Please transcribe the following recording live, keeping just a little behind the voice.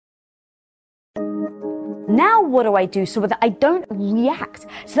Now what do I do so that I don't react,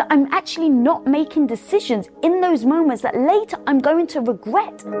 so that I'm actually not making decisions in those moments that later I'm going to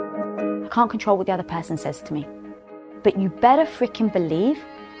regret? I can't control what the other person says to me, but you better freaking believe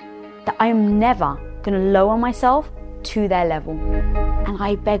that I'm never going to lower myself to their level. And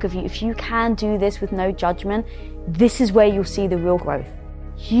I beg of you, if you can do this with no judgment, this is where you'll see the real growth.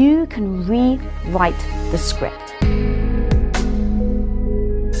 You can rewrite the script.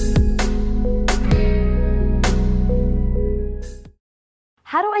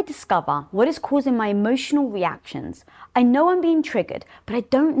 How do I discover what is causing my emotional reactions? I know I'm being triggered, but I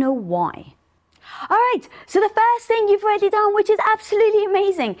don't know why. All right, so the first thing you've already done, which is absolutely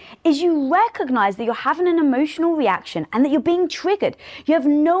amazing, is you recognize that you're having an emotional reaction and that you're being triggered. You have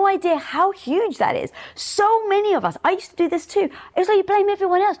no idea how huge that is. So many of us, I used to do this too. It's like you blame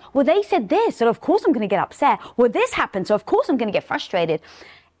everyone else. Well, they said this, so of course I'm going to get upset. Well, this happened, so of course I'm going to get frustrated.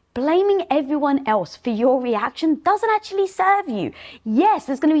 Blaming everyone else for your reaction doesn't actually serve you. Yes,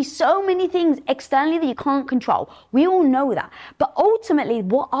 there's going to be so many things externally that you can't control. We all know that. But ultimately,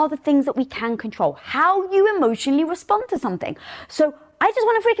 what are the things that we can control? How you emotionally respond to something. So I just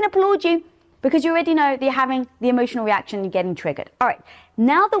want to freaking applaud you because you already know that you're having the emotional reaction, you're getting triggered. All right,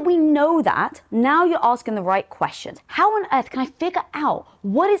 now that we know that, now you're asking the right questions. How on earth can I figure out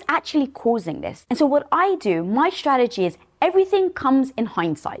what is actually causing this? And so what I do, my strategy is everything comes in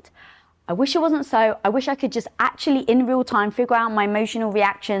hindsight. I wish it wasn't so. I wish I could just actually in real time figure out my emotional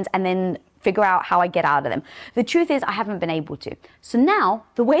reactions and then figure out how I get out of them. The truth is I haven't been able to. So now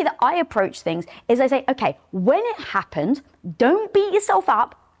the way that I approach things is I say, okay, when it happened, don't beat yourself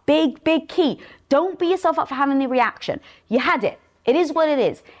up. Big key. Don't beat yourself up for having the reaction. You had it. It is what it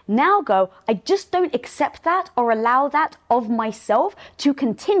is. Now go, I just don't accept that or allow that of myself to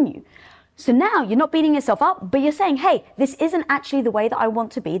continue. So now you're not beating yourself up, but you're saying, hey, this isn't actually the way that I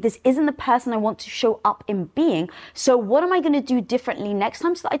want to be. This isn't the person I want to show up in being. So what am I going to do differently next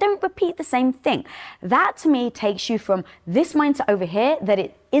time so that I don't repeat the same thing? That to me takes you from this mindset over here that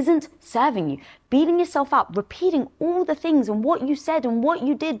it isn't serving you. Beating yourself up, repeating all the things and what you said and what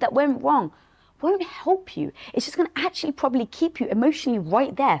you did that went wrong won't help you. It's just going to actually probably keep you emotionally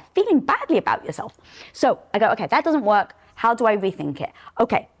right there, feeling badly about yourself. So I go, okay, that doesn't work. How do I rethink it?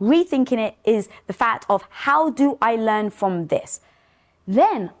 Okay, rethinking it is the fact of how do I learn from this?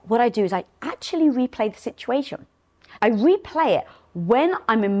 Then what I do is I actually replay the situation. I replay it when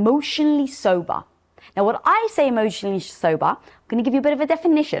I'm emotionally sober. Now, what I say emotionally sober, I'm going to give you a bit of a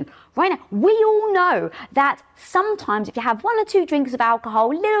definition. Right now, we all know that sometimes if you have 1 or 2 drinks of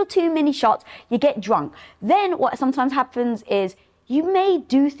alcohol, a little too many shots, you get drunk. Then what sometimes happens is you may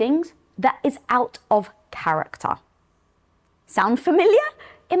do things that is out of character. Sound familiar?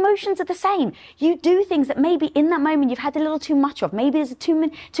 Emotions are the same. You do things that maybe in that moment you've had a little too much of. Maybe there's too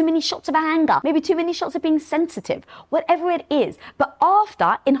many shots of anger. Maybe too many shots of being sensitive. Whatever it is. But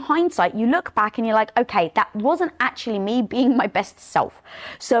after, in hindsight, you look back and you're like, okay, that wasn't actually me being my best self.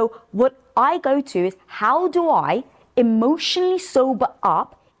 So what I go to is how do I emotionally sober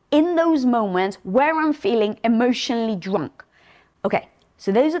up in those moments where I'm feeling emotionally drunk? Okay,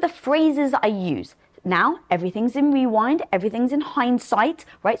 so those are the phrases that I use. Now, everything's in rewind, everything's in hindsight,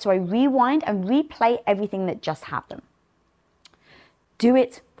 right? So I rewind and replay everything that just happened. Do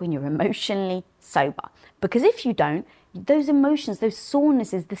it when you're emotionally sober. Because if you don't, those emotions, those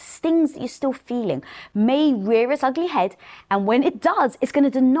sorenesses, the stings that you're still feeling may rear its ugly head. And when it does, it's going to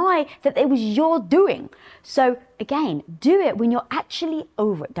deny that it was your doing. So again, do it when you're actually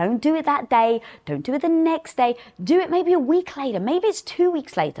over it. Don't do it that day. Don't do it the next day. Do it maybe a week later. Maybe it's 2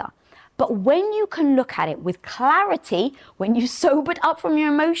 weeks later. But when you can look at it with clarity, when you sobered up from your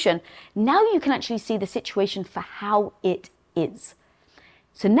emotion, now you can actually see the situation for how it is.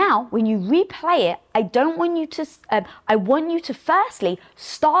 So now when you replay it, I want you to firstly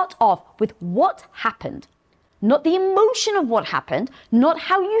start off with what happened. Not the emotion of what happened, not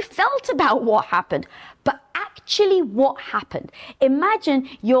how you felt about what happened, but actually what happened. Imagine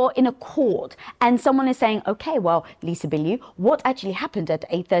you're in a court and someone is saying, okay, well, Lisa Bilyeu, what actually happened at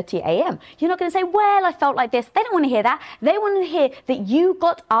 8:30 a.m.? You're not going to say, well, I felt like this. They don't want to hear that. They want to hear that you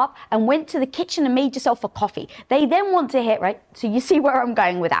got up and went to the kitchen and made yourself a coffee. They then want to hear, right? So you see where I'm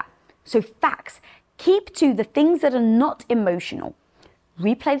going with that. So facts, keep to the things that are not emotional.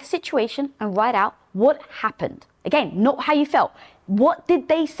 Replay the situation and write out what happened. Again, not how you felt. What did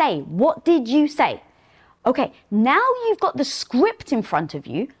they say? What did you say? Okay, now you've got the script in front of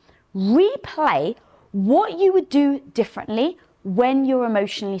you. Replay what you would do differently when you're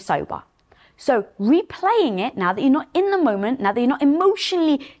emotionally sober. So replaying it now that you're not in the moment, now that you're not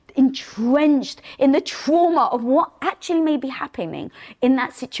emotionally entrenched in the trauma of what actually may be happening in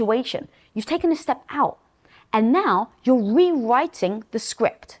that situation. You've taken a step out. And now you're rewriting the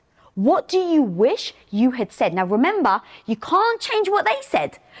script. What do you wish you had said? Now remember, you can't change what they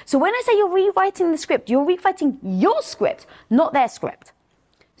said. So when I say you're rewriting the script, you're rewriting your script, not their script.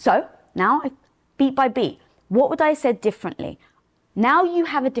 So now, beat by beat, what would I have said differently? Now you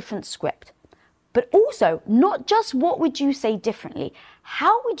have a different script. But also, not just what would you say differently,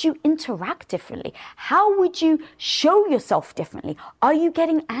 how would you interact differently? How would you show yourself differently? Are you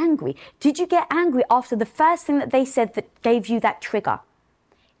getting angry? Did you get angry after the first thing that they said that gave you that trigger?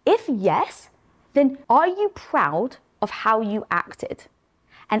 If yes, then are you proud of how you acted?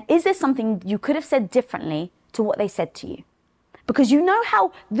 And is there something you could have said differently to what they said to you? Because you know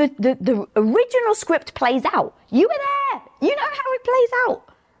how the original script plays out. You were there. You know how it plays out.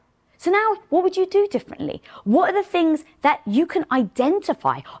 So now, what would you do differently? What are the things that you can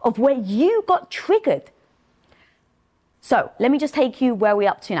identify of where you got triggered? So let me just take you where we're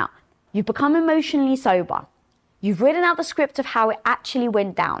up to now. You've become emotionally sober. You've written out the script of how it actually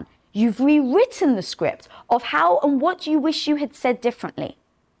went down. You've rewritten the script of how and what you wish you had said differently.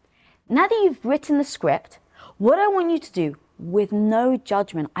 Now that you've written the script, what I want you to do, with no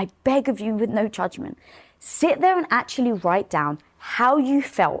judgment, I beg of you, with no judgment, sit there and actually write down how you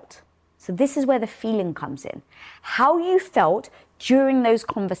felt. So this is where the feeling comes in. How you felt during those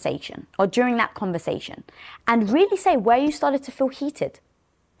conversation or during that conversation, and really say where you started to feel heated.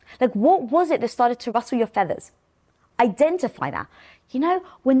 Like, what was it that started to rustle your feathers? Identify that. You know,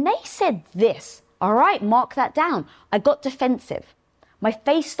 when they said this, all right, mark that down. I got defensive. My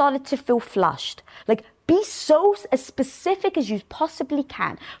face started to feel flushed. Like, be so as specific as you possibly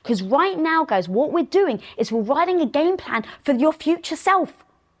can. Because right now, guys, what we're doing is we're writing a game plan for your future self.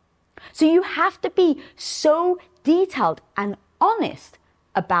 So you have to be so detailed and honest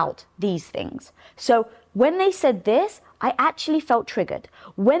about these things. So when they said this, I actually felt triggered.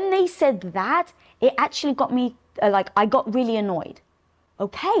 When they said that, it actually got me, I got really annoyed.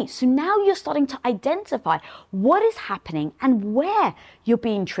 Okay, so now you're starting to identify what is happening and where you're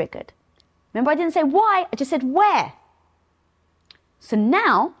being triggered. Remember, I didn't say why, I just said where. So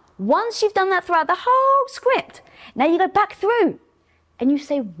now, once you've done that throughout the whole script, now you go back through and you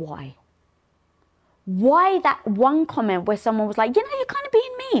say why. Why that one comment where someone was like, you know, you're kind of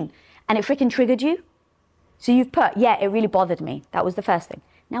being mean, and it freaking triggered you? So you've put, yeah, it really bothered me. That was the first thing.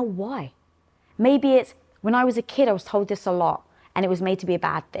 Now why? Maybe it's, when I was a kid, I was told this a lot, and it was made to be a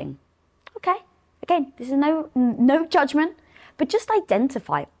bad thing. Okay, again, this is no judgment, but just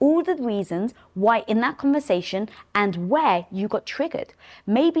identify all the reasons why in that conversation and where you got triggered.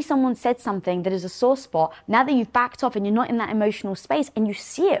 Maybe someone said something that is a sore spot. Now that you've backed off and you're not in that emotional space and you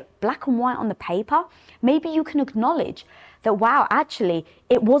see it black and white on the paper, maybe you can acknowledge that, wow, actually,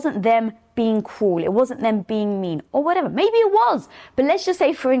 it wasn't them being cruel. It wasn't them being mean or whatever. Maybe it was, but let's just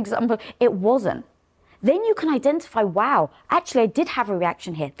say, for example, it wasn't. Then you can identify, wow, actually, I did have a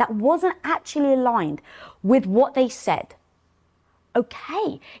reaction here that wasn't actually aligned with what they said.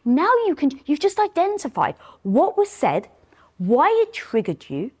 Okay, now you've just identified what was said, why it triggered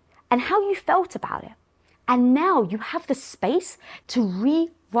you, and how you felt about it. And now you have the space to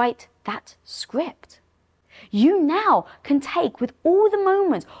rewrite that script. You now can take with all the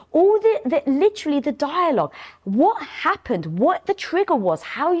moments, all literally the dialogue, what happened, what the trigger was,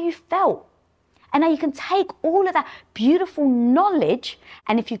 how you felt. And now you can take all of that beautiful knowledge,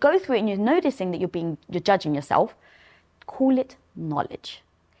 and if you go through it and you're noticing that you're judging yourself, call it knowledge.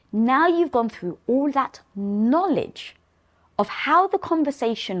 Now you've gone through all that knowledge of how the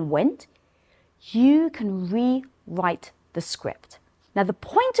conversation went, you can rewrite the script. Now, the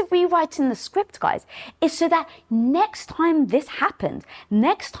point of rewriting the script, guys, is so that next time this happens,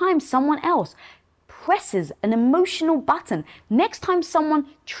 next time someone else presses an emotional button, next time someone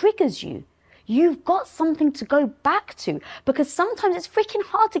triggers you, you've got something to go back to, because sometimes it's freaking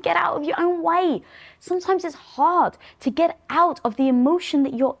hard to get out of your own way. Sometimes it's hard to get out of the emotion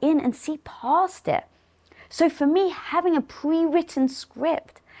that you're in and see past it. So for me, having a pre-written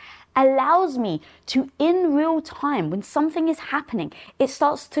script allows me to, in real time, when something is happening, it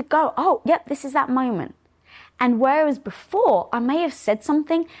starts to go, oh, yep, this is that moment. And whereas before I may have said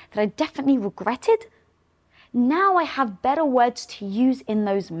something that I definitely regretted, now I have better words to use in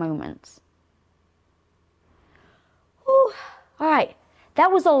those moments. All right,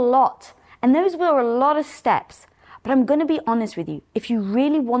 that was a lot, and those were a lot of steps, but I'm going to be honest with you. If you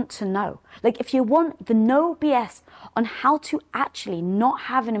really want to know, like if you want the no BS on how to actually not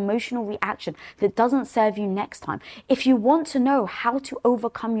have an emotional reaction that doesn't serve you next time, if you want to know how to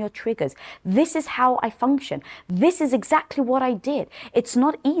overcome your triggers, this is how I function. This is exactly what I did. It's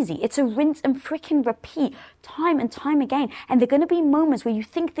not easy. It's a rinse and freaking repeat time and time again. And there are going to be moments where you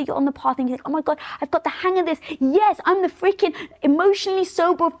think that you're on the path and you think, oh my God, I've got the hang of this. Yes, I'm the freaking emotionally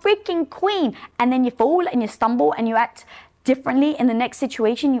sober freaking queen. And then you fall and you stumble and you act differently in the next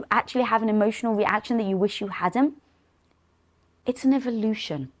situation. You actually have an emotional reaction that you wish you hadn't. It's an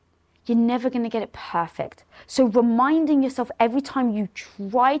evolution. You're never going to get it perfect. So reminding yourself every time you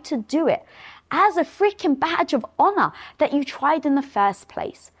try to do it as a freaking badge of honor that you tried in the first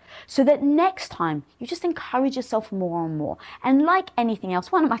place. So that next time you just encourage yourself more and more. And like anything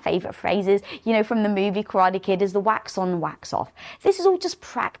else, one of my favorite phrases, from the movie Karate Kid is the wax on, wax off. This is all just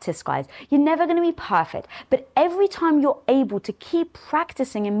practice, guys. You're never going to be perfect. But every time you're able to keep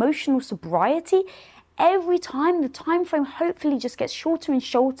practicing emotional sobriety, every time the time frame hopefully just gets shorter and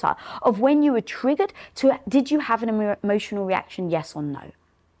shorter of when you were triggered to did you have an emotional reaction, yes or no.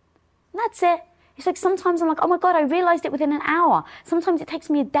 And that's it. It's like sometimes I'm like, oh my God, I realized it within an hour. Sometimes it takes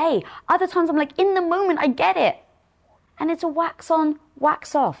me a day. Other times I'm like, in the moment, I get it. And it's a wax on,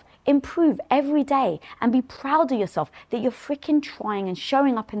 wax off. Improve every day and be proud of yourself that you're freaking trying and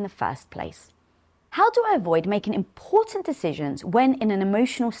showing up in the first place. How do I avoid making important decisions when in an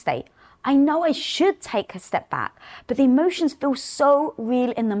emotional state? I know I should take a step back, but the emotions feel so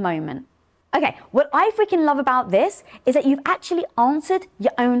real in the moment. Okay, what I freaking love about this is that you've actually answered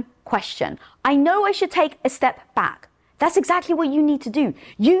your own question. I know I should take a step back. That's exactly what you need to do.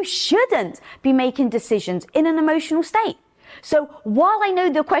 You shouldn't be making decisions in an emotional state. So while I know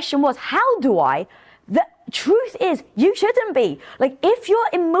the question was, how do I? The truth is, you shouldn't be. Like if you're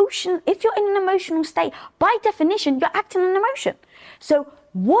in an emotional state, by definition, you're acting on emotion. So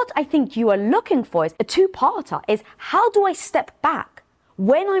what I think you are looking for is a two-parter, is how do I step back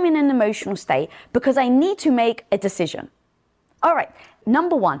when I'm in an emotional state because I need to make a decision? All right,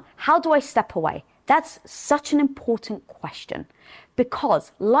 number one, how do I step away? That's such an important question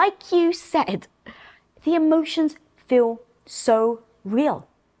because, like you said, the emotions feel so real.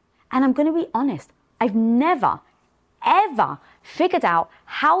 And I'm going to be honest, I've never, ever figured out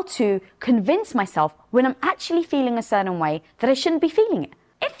how to convince myself when I'm actually feeling a certain way that I shouldn't be feeling it.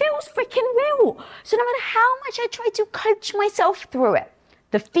 It feels freaking real. So no matter how much I try to coach myself through it,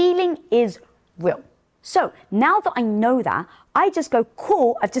 the feeling is real. So now that I know that, I just go,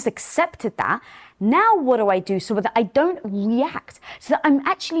 cool, I've just accepted that. Now what do I do so that I don't react, so that I'm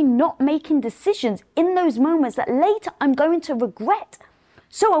actually not making decisions in those moments that later I'm going to regret?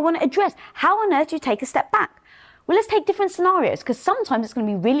 So I want to address, how on earth do you take a step back? Well, let's take different scenarios, because sometimes it's going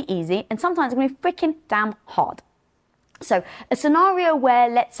to be really easy and sometimes it's going to be freaking damn hard. So a scenario where,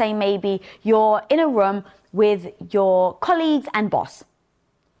 let's say maybe you're in a room with your colleagues and boss,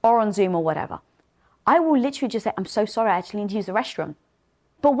 or on Zoom or whatever. I will literally just say, I'm so sorry, I actually need to use the restroom.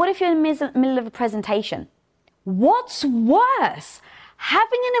 But what if you're in the middle of a presentation? What's worse?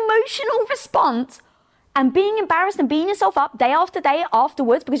 Having an emotional response and being embarrassed and beating yourself up day after day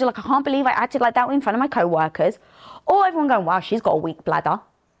afterwards because you're like, I can't believe I acted like that in front of my co-workers. Or everyone going, wow, she's got a weak bladder.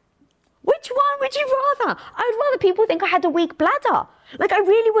 Which one would you rather? I would rather people think I had a weak bladder. Like I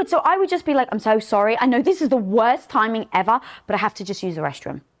really would. So I would just be like, I'm so sorry. I know this is the worst timing ever, but I have to just use the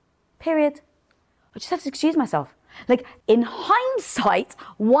restroom. Period. I just have to excuse myself. Like in hindsight,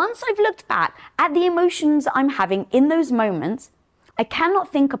 once I've looked back at the emotions I'm having in those moments, I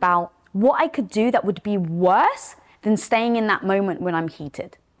cannot think about what I could do that would be worse than staying in that moment when I'm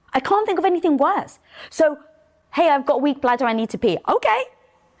heated. I can't think of anything worse. So, hey, I've got a weak bladder, I need to pee. Okay.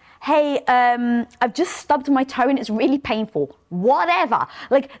 Hey, I've just stubbed my toe and it's really painful. Whatever.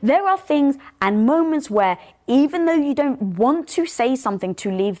 Like there are things and moments where even though you don't want to say something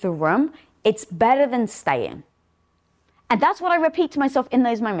to leave the room, it's better than staying. And that's what I repeat to myself in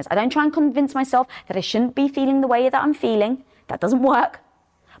those moments. I don't try and convince myself that I shouldn't be feeling the way that I'm feeling. That doesn't work.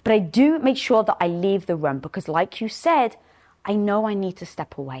 But I do make sure that I leave the room because like you said, I know I need to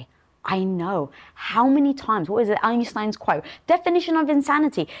step away. I know how many times, what is it, Einstein's quote, definition of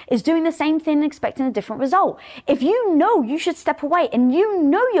insanity is doing the same thing and expecting a different result. If you know you should step away and you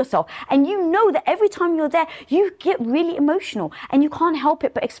know yourself and you know that every time you're there, you get really emotional and you can't help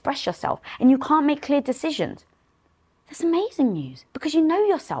it but express yourself and you can't make clear decisions. That's amazing news because you know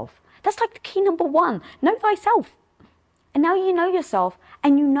yourself. That's like the key number one, know thyself. And now you know yourself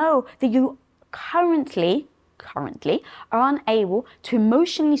and you know that you currently are unable to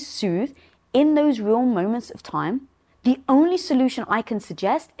emotionally soothe in those real moments of time. The only solution I can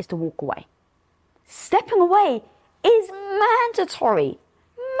suggest is to walk away. Stepping away is mandatory.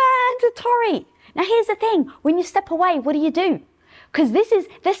 Mandatory. Now here's the thing, when you step away, what do? Because this is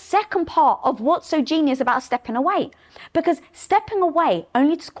the second part of what's so genius about stepping away. Because stepping away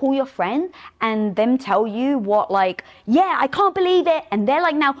only to call your friend and them tell you what, like, yeah, I can't believe it. And they're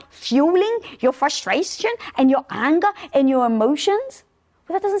like now fueling your frustration and your anger and your emotions.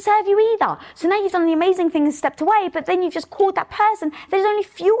 Well, that doesn't serve you either. So now you've done the amazing thing and stepped away, but then you've just called that person that is only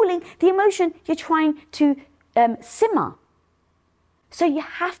fueling the emotion you're trying to simmer. So you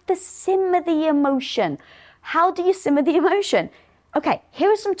have to simmer the emotion. How do you simmer the emotion? Okay, here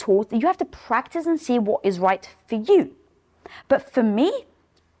are some tools that you have to practice and see what is right for you. But for me,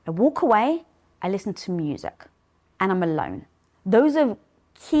 I walk away, I listen to music, and I'm alone. Those are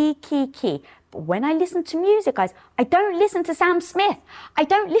key. But when I listen to music, guys, I don't listen to Sam Smith. I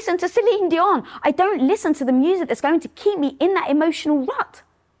don't listen to Celine Dion. I don't listen to the music that's going to keep me in that emotional rut.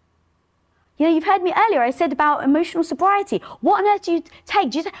 You know, you've heard me earlier, I said about emotional sobriety. What on earth do you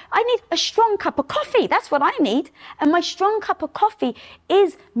take? I need a strong cup of coffee. That's what I need. And my strong cup of coffee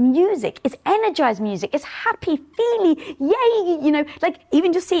is music. It's energized music. It's happy, feely, yay. You know, like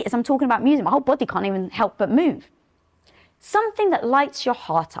even just see as I'm talking about music, my whole body can't even help but move. Something that lights your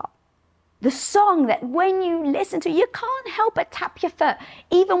heart up. The song that when you listen to, you can't help but tap your foot,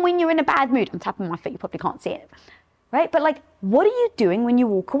 even when you're in a bad mood. I'm tapping my foot, you probably can't see it, right? But like, what are you doing when you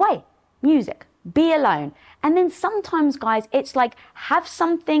walk away? Music, be alone. And then sometimes, guys, it's like have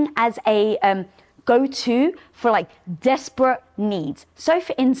something as a go-to for like desperate needs. So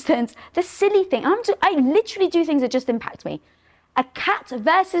for instance, the silly thing, I literally do things that just impact me. A cat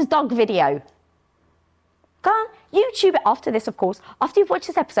versus dog video. Go on, YouTube it after this, of course. After you've watched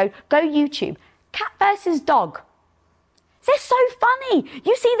this episode, go YouTube. Cat versus dog. They're so funny.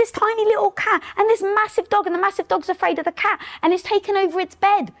 You see this tiny little cat and this massive dog, and the massive dog's afraid of the cat and it's taken over its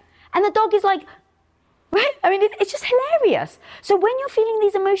bed. And the dog is like, right? I mean, it's just hilarious. So when you're feeling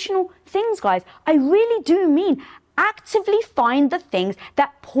these emotional things, guys, I really do mean actively find the things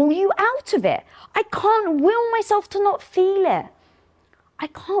that pull you out of it. I can't will myself to not feel it. I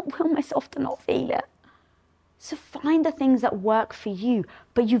can't will myself to not feel it. So find the things that work for you,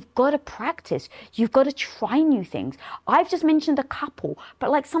 but you've got to practice. You've got to try new things. I've just mentioned a couple, but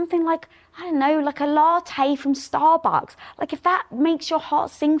like something like, I don't know, like a latte from Starbucks. Like if that makes your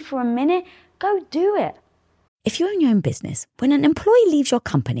heart sing for a minute, go do it. If you own your own business, when an employee leaves your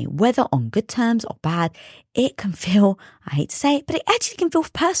company, whether on good terms or bad, it can feel, I hate to say it, but it actually can feel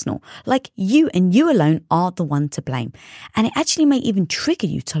personal, like you and you alone are the one to blame. And it actually may even trigger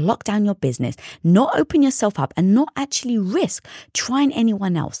you to lock down your business, not open yourself up and not actually risk trying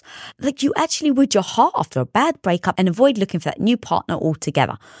anyone else. Like you actually would your heart after a bad breakup and avoid looking for that new partner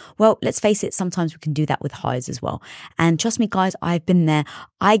altogether. Well, let's face it, sometimes we can do that with hires as well. And trust me, guys, I've been there.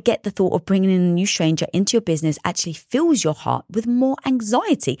 I get the thought of bringing in a new stranger into your business actually fills your heart with more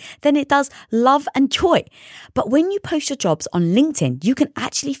anxiety than it does love and joy. But when you post your jobs on LinkedIn, you can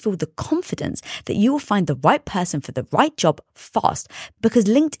actually feel the confidence that you will find the right person for the right job fast, because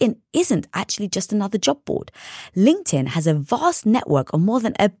LinkedIn isn't actually just another job board. LinkedIn has a vast network of more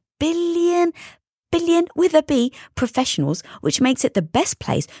than a billion with a B professionals, which makes it the best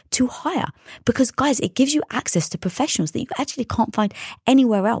place to hire. Because guys, it gives you access to professionals that you actually can't find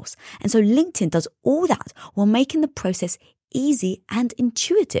anywhere else. And so LinkedIn does all that while making the process easy and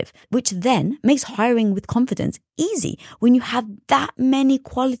intuitive, which then makes hiring with confidence easy when you have that many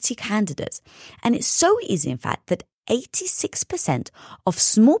quality candidates. And it's so easy, in fact, that 86% of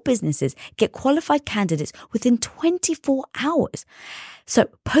small businesses get qualified candidates within 24 hours. So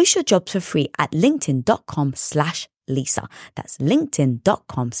post your jobs for free at linkedin.com/Lisa. That's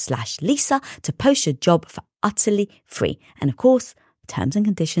linkedin.com/Lisa to post your job for utterly free. And of course, terms and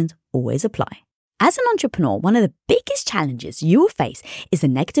conditions always apply. As an entrepreneur, one of the biggest challenges you will face is the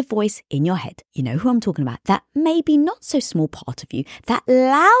negative voice in your head. You know who I'm talking about, that maybe not so small part of you that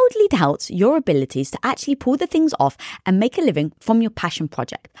loudly doubts your abilities to actually pull the things off and make a living from your passion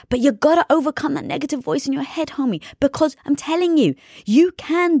project. But you gotta overcome that negative voice in your head, homie, because I'm telling you, you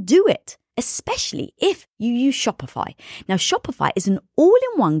can do it. Especially if you use Shopify. Now, Shopify is an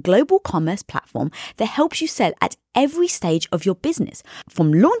all-in-one global commerce platform that helps you sell at every stage of your business.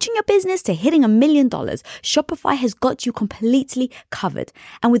 From launching your business to hitting $1 million, Shopify has got you completely covered.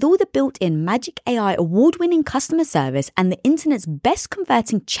 And with all the built-in Magic AI award-winning customer service and the internet's best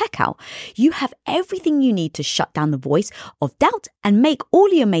converting checkout, you have everything you need to shut down the voice of doubt and make all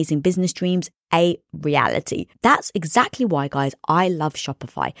your amazing business dreams a reality. That's exactly why, guys, I love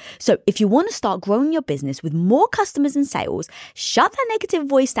Shopify. So if you want to start growing your business with more customers and sales, shut that negative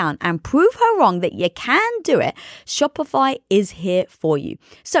voice down and prove her wrong that you can do it, Shopify is here for you.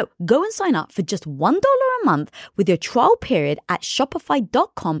 So go and sign up for just $1 a month with your trial period at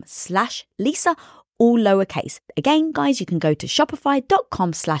shopify.com/Lisa. all lowercase. Again, guys, you can go to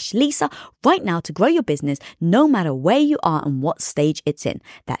shopify.com/Lisa right now to grow your business no matter where you are and what stage it's in.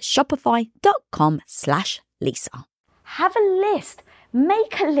 That's shopify.com/Lisa. Have a list.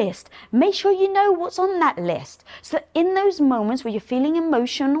 Make a list. Make sure you know what's on that list. So that in those moments where you're feeling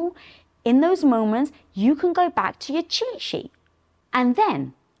emotional, in those moments, you can go back to your cheat sheet. And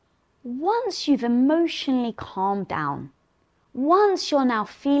then, once you've emotionally calmed down, once you're now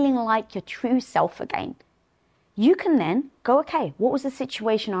feeling like your true self again, you can then go, okay, what was the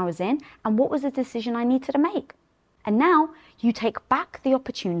situation I was in and what was the decision I needed to make? And now you take back the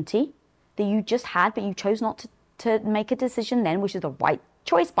opportunity that you just had, but you chose not to make a decision then, which is the right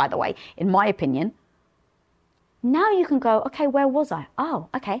choice, by the way, in my opinion. Now you can go, okay, where was I? Oh,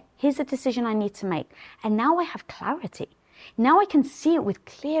 okay, here's the decision I need to make. And now I have clarity. Now I can see it with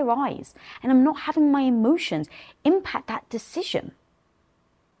clear eyes, and I'm not having my emotions impact that decision.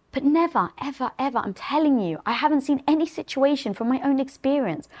 But never, ever, ever, I'm telling you, I haven't seen any situation from my own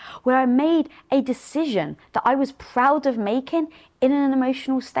experience where I made a decision that I was proud of making in an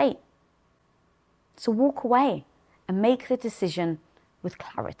emotional state. So walk away and make the decision with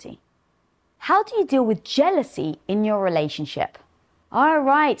clarity. How do you deal with jealousy in your relationship? All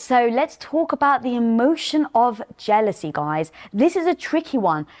right, so let's talk about the emotion of jealousy, guys. This is a tricky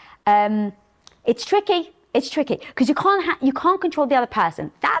one. It's tricky because you can't control the other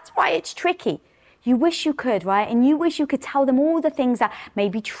person. That's why it's tricky. You wish you could, right? And you wish you could tell them all the things that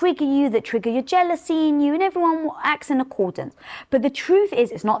maybe trigger you, that trigger your jealousy in you, and everyone acts in accordance. But the truth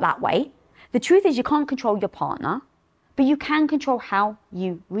is, it's not that way. The truth is you can't control your partner, but you can control how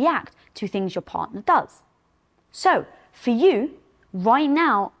you react to things your partner does. So for you, right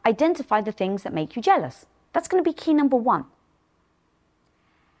now, identify the things that make you jealous. That's going to be key number one.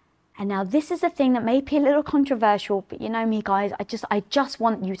 And now this is the thing that may be a little controversial, but you know me, guys, I just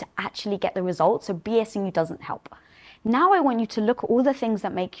want you to actually get the results, so BSing you doesn't help. Now I want you to look at all the things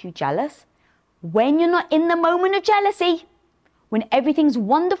that make you jealous when you're not in the moment of jealousy, when everything's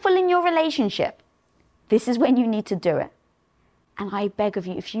wonderful in your relationship. This is when you need to do it. And I beg of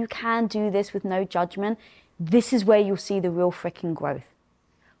you, if you can do this with no judgment, this is where you'll see the real freaking growth.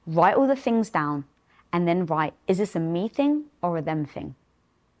 Write all the things down and then write, is this a me thing or a them thing?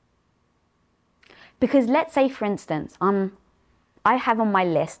 Because let's say, for instance, I have on my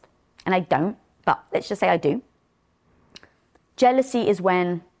list, and I don't, but let's just say I do. Jealousy is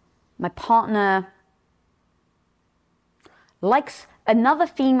when my partner likes another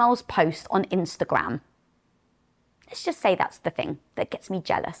female's post on Instagram. Let's just say that's the thing that gets me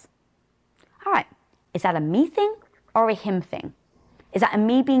jealous. All right, is that a me thing or a him thing? Is that a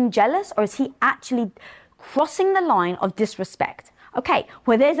me being jealous, or is he actually crossing the line of disrespect? Okay,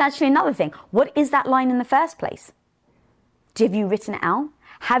 well, there's actually another thing. What is that line in the first place? Have you written it out?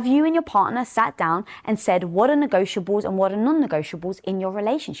 Have you and your partner sat down and said what are negotiables and what are non-negotiables in your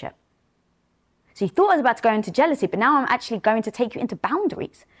relationship? So you thought I was about to go into jealousy, but now I'm actually going to take you into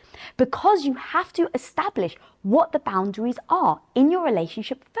boundaries, because you have to establish what the boundaries are in your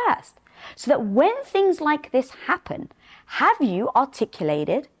relationship first, so that when things like this happen, have you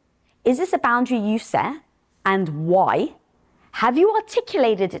articulated, is this a boundary you set and why? Have you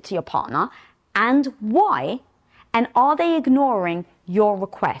articulated it to your partner and why? And are they ignoring your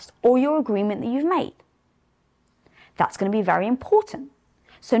request or your agreement that you've made? That's going to be very important.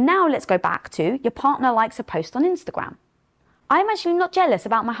 So now let's go back to your partner likes a post on Instagram. I'm actually not jealous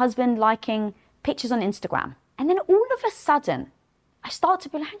about my husband liking pictures on Instagram. And then all of a sudden, I start to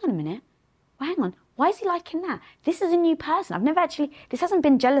be like, hang on a minute. Well, hang on. Why is he liking that? This is a new person. This hasn't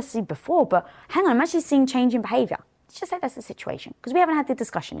been jealousy before, but hang on, I'm actually seeing change in behavior. Let's just say that's the situation, because we haven't had the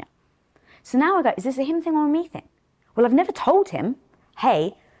discussion yet. So now I go, is this a him thing or a me thing? Well, I've never told him,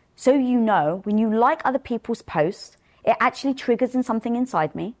 hey, so you know, when you like other people's posts, it actually triggers in something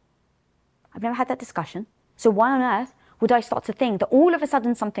inside me. I've never had that discussion. So why on earth would I start to think that all of a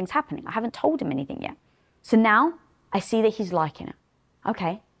sudden something's happening? I haven't told him anything yet. So now I see that he's liking it.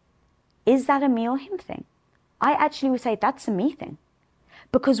 Okay, is that a me or him thing? I actually would say that's a me thing.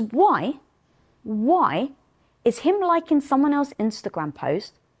 Because why is him liking someone else's Instagram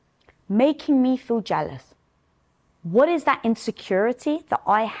post making me feel jealous? What is that insecurity that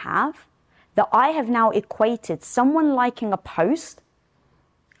I have now equated someone liking a post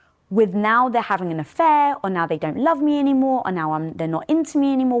with now they're having an affair, or now they don't love me anymore, or now they're not into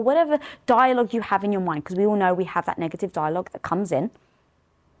me anymore, whatever dialogue you have in your mind, because we all know we have that negative dialogue that comes in.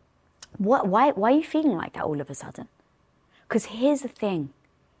 Why are you feeling like that all of a sudden? Because here's the thing.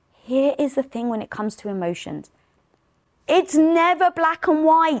 Here is the thing when it comes to emotions. It's never black and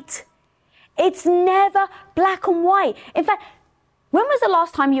white. It's never black and white. In fact, when was the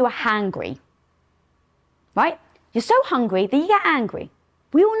last time you were hangry? right? You're so hungry that you get angry.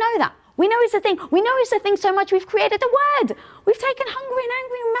 We all know that. We know it's a thing. We know it's a thing so much we've created the word. We've taken hungry and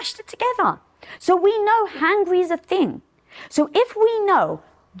angry and mashed it together. So we know hangry is a thing. So if we know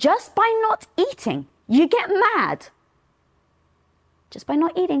just by not eating, you get mad. Just by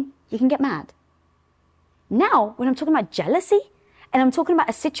not eating, you can get mad. Now, when I'm talking about jealousy, and I'm talking about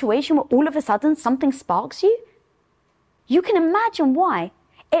a situation where all of a sudden something sparks you, you can imagine why.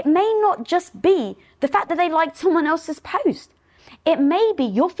 It may not just be the fact that they liked someone else's post. It may be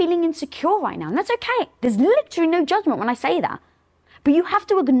you're feeling insecure right now, and that's okay. There's literally no judgment when I say that. But you have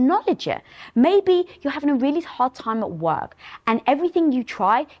to acknowledge it. Maybe you're having a really hard time at work and everything you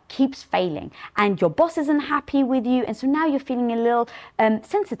try keeps failing and your boss isn't happy with you, and so now you're feeling a little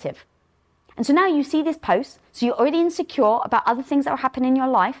sensitive. And so now you see this post, so you're already insecure about other things that are happening in your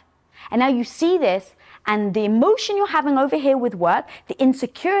life, and now you see this and the emotion you're having over here with work, the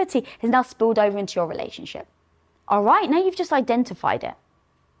insecurity has now spilled over into your relationship. All right, now you've just identified it.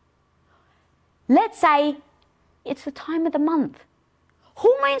 Let's say it's the time of the month.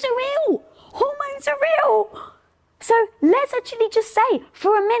 Hormones are real. Hormones are real. So let's actually just say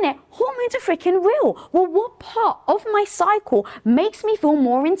for a minute, hormones are freaking real. Well, what part of my cycle makes me feel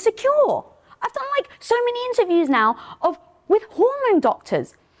more insecure? I've done like so many interviews now with hormone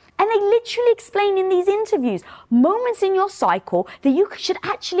doctors. And they literally explain in these interviews moments in your cycle that you should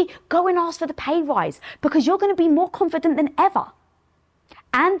actually go and ask for the pay rise because you're going to be more confident than ever.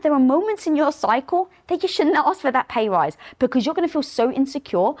 And there are moments in your cycle that you shouldn't ask for that pay rise because you're going to feel so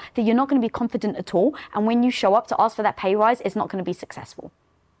insecure that you're not going to be confident at all. And when you show up to ask for that pay rise, it's not going to be successful.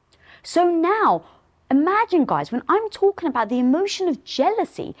 So now, imagine, guys, when I'm talking about the emotion of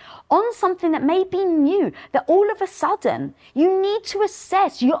jealousy on something that may be new, that all of a sudden you need to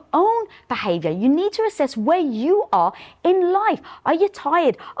assess your own behavior. You need to assess where you are in life. Are you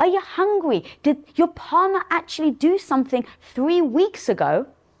tired? Are you hungry? Did your partner actually do something 3 weeks ago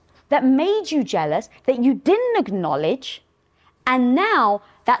that made you jealous, that you didn't acknowledge? And now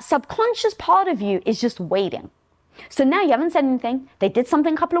that subconscious part of you is just waiting. So now you haven't said anything. They did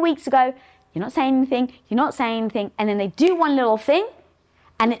something a couple of weeks ago. You're not saying anything, you're not saying anything, and then they do one little thing,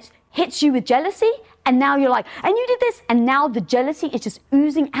 and it hits you with jealousy, and now you're like, and you did this, and now the jealousy is just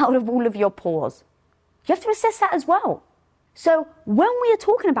oozing out of all of your pores. You have to assess that as well. So when we are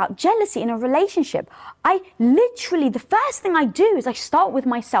talking about jealousy in a relationship, the first thing I do is I start with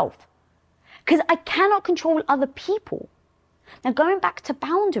myself, because I cannot control other people. Now, going back to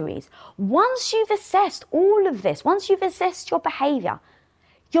boundaries, once you've assessed all of this, once you've assessed your behavior,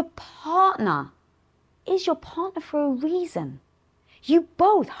 your partner is your partner for a reason. You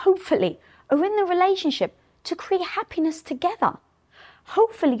both, hopefully, are in the relationship to create happiness together.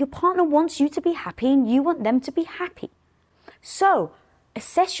 Hopefully, your partner wants you to be happy and you want them to be happy. So,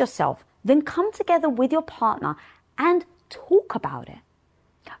 assess yourself, then come together with your partner and talk about it.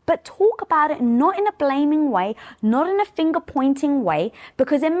 But talk about it not in a blaming way, not in a finger-pointing way,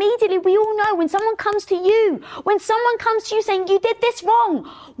 because immediately we all know when someone comes to you saying, you did this wrong,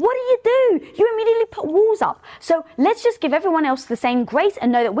 what do? You immediately put walls up. So let's just give everyone else the same grace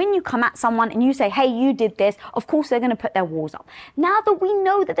and know that when you come at someone and you say, hey, you did this, of course they're going to put their walls up. Now that we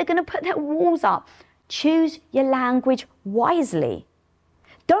know that they're going to put their walls up, choose your language wisely.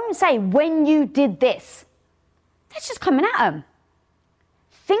 Don't say, when you did this. That's just coming at them.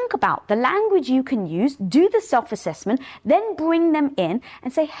 Think about the language you can use, do the self-assessment, then bring them in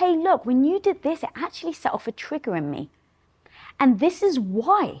and say, hey, look, when you did this, it actually set off a trigger in me. And this is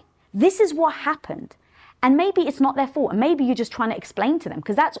why. This is what happened. And maybe it's not their fault. And maybe you're just trying to explain to them,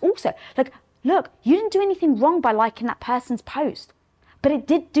 because that's also like, look, you didn't do anything wrong by liking that person's post. But it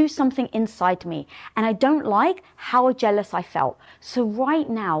did do something inside me, and I don't like how jealous I felt. So right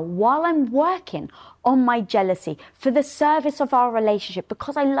now, while I'm working on my jealousy for the service of our relationship,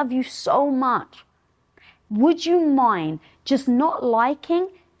 because I love you so much, would you mind just not liking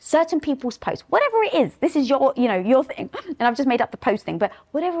certain people's posts? Whatever it is, this is your thing, and I've just made up the post thing, but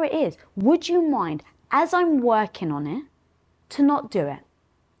whatever it is, would you mind, as I'm working on it, to not do it?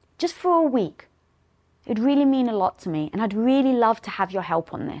 Just for a week. It'd really mean a lot to me, and I'd really love to have your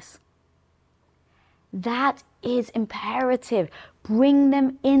help on this. That is imperative. Bring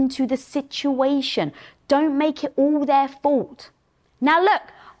them into the situation. Don't make it all their fault. Now look,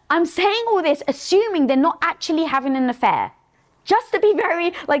 I'm saying all this assuming they're not actually having an affair. Just to be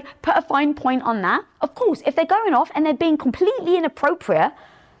very, put a fine point on that. Of course, if they're going off and they're being completely inappropriate,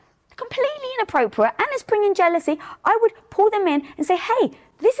 and it's bringing jealousy, I would pull them in and say, hey,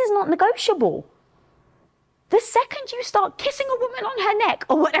 this is not negotiable. The second you start kissing a woman on her neck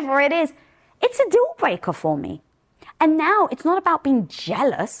or whatever it is, it's a deal breaker for me. And now it's not about being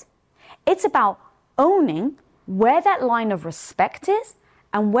jealous. It's about owning where that line of respect is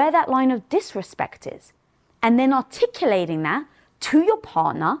and where that line of disrespect is, and then articulating that to your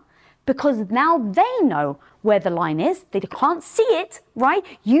partner, because now they know where the line is. They can't see it, right?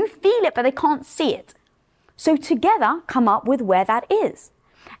 You feel it, but they can't see it. So together, come up with where that is.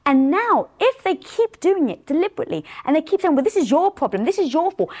 And now, if they keep doing it deliberately and they keep saying, well, this is your problem, this is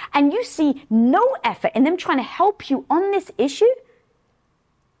your fault, and you see no effort in them trying to help you on this issue,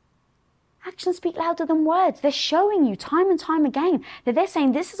 actions speak louder than words. They're showing you time and time again that they're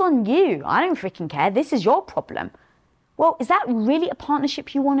saying, this is on you. I don't freaking care. This is your problem. Well, is that really a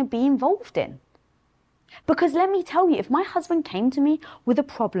partnership you want to be involved in? Because let me tell you, if my husband came to me with a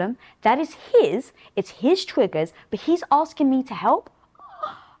problem that is his, it's his triggers, but he's asking me to help,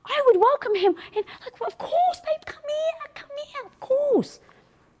 I would welcome him. And like, well, of course, babe, come here, of course.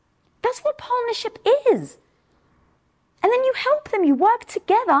 That's what partnership is. And then you help them, you work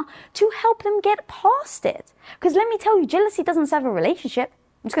together to help them get past it. Because let me tell you, jealousy doesn't serve a relationship.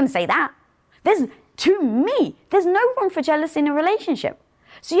 I'm just going to say that. To me, there's no room for jealousy in a relationship.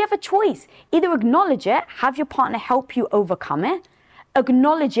 So you have a choice. Either acknowledge it, have your partner help you overcome it,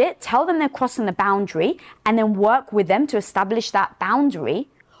 acknowledge it, tell them they're crossing the boundary, and then work with them to establish that boundary,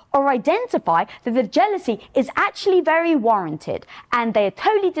 or identify that the jealousy is actually very warranted and they are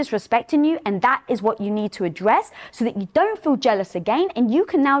totally disrespecting you, and that is what you need to address so that you don't feel jealous again, and you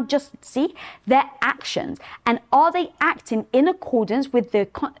can now just see their actions and are they acting in accordance with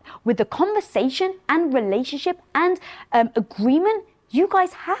the conversation and relationship and agreement you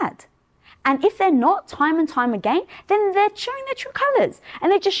guys had. And if they're not, time and time again, then they're showing their true colors, and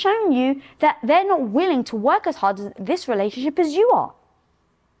they're just showing you that they're not willing to work as hard as this relationship as you are.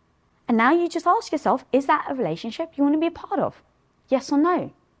 And now you just ask yourself, is that a relationship you want to be a part of? Yes or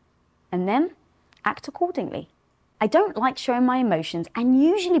no? And then act accordingly. I don't like showing my emotions and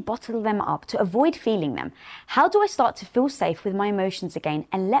usually bottle them up to avoid feeling them. How do I start to feel safe with my emotions again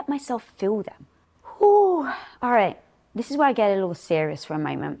and let myself feel them? Whew. All right, this is where I get a little serious for a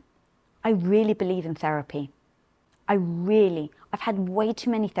moment. I really believe in therapy. I've had way too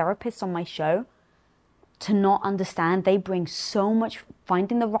many therapists on my show to not understand they bring so much,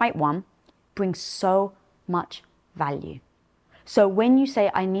 finding the right one brings so much value. So when you say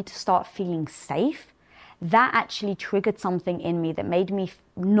I need to start feeling safe, that actually triggered something in me that made me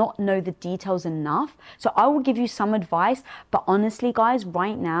not know the details enough. So I will give you some advice, but honestly guys,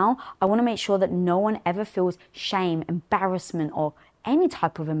 right now, I want to make sure that no one ever feels shame, embarrassment, or any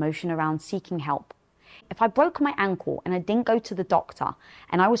type of emotion around seeking help. If I broke my ankle and I didn't go to the doctor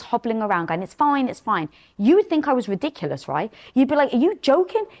and I was hobbling around going, it's fine, you would think I was ridiculous, right? You'd be like, are you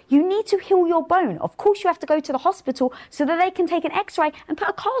joking? You need to heal your bone. Of course you have to go to the hospital so that they can take an x-ray and put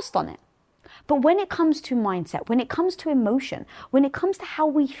a cast on it. But when it comes to mindset, when it comes to emotion, when it comes to how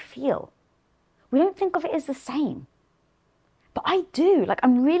we feel, we don't think of it as the same. But I do. Like,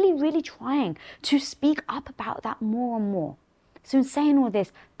 I'm really, really trying to speak up about that more and more. So in saying all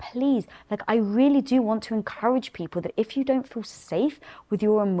this, please, like, I really do want to encourage people that if you don't feel safe with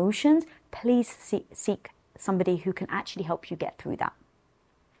your emotions, please seek somebody who can actually help you get through that.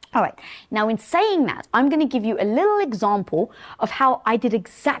 All right, now in saying that, I'm going to give you a little example of how I did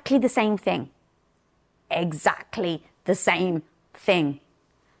exactly the same thing. Exactly the same thing.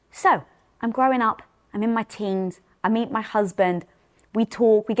 So I'm growing up, I'm in my teens, I meet my husband, we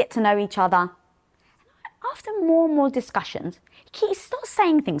talk, we get to know each other. After more and more discussions, he starts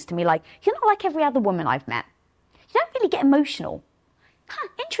saying things to me like, you're not like every other woman I've met. You don't really get emotional. Huh,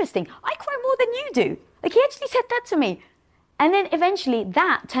 interesting. I cry more than you do. Like, he actually said that to me. And then eventually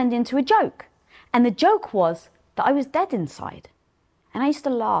that turned into a joke. And the joke was that I was dead inside. And I used to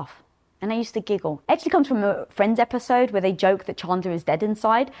laugh and I used to giggle. It actually comes from a Friends episode where they joke that Chandler is dead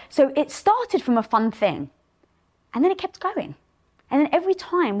inside. So it started from a fun thing. And then it kept going. And then every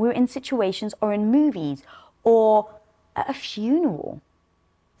time we were in situations or in movies or at a funeral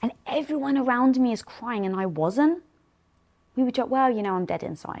and everyone around me is crying and I wasn't, we would joke, well, you know, I'm dead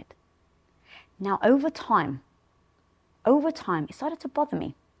inside. Now, over time, it started to bother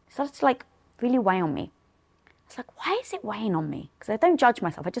me. It started to like really weigh on me. It's like, why is it weighing on me? Because I don't judge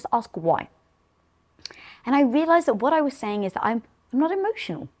myself, I just ask why. And I realized that what I was saying is that I'm not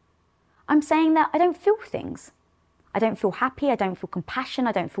emotional. I'm saying that I don't feel things. I don't feel happy, I don't feel compassion,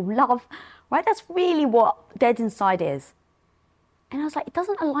 I don't feel love, right? That's really what dead inside is. And I was like, it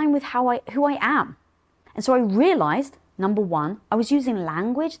doesn't align with who I am. And so I realized, number one, I was using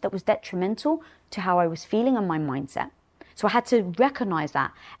language that was detrimental to how I was feeling and my mindset. So I had to recognize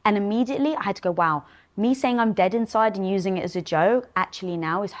that. And immediately I had to go, wow, me saying I'm dead inside and using it as a joke actually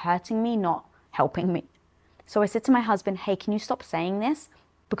now is hurting me, not helping me. So I said to my husband, hey, can you stop saying this?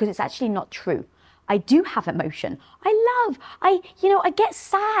 Because it's actually not true. I do have emotion. I get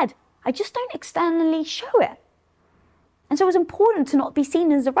sad. I just don't externally show it. And so it was important to not be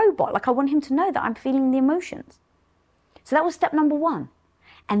seen as a robot. Like, I want him to know that I'm feeling the emotions. So that was step number 1.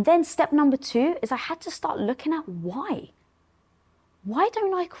 And then step number 2 is I had to start looking at why. Why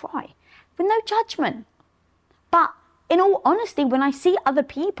don't I cry? With no judgment. But in all honesty, when I see other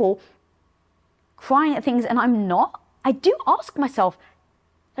people crying at things and I'm not, I do ask myself,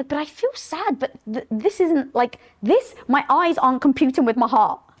 like, but I feel sad, but this isn't like this. My eyes aren't computing with my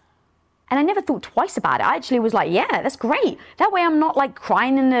heart. And I never thought twice about it. I actually was like, yeah, that's great. That way I'm not like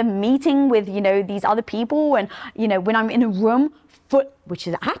crying in a meeting with, these other people. And, when I'm in a room, which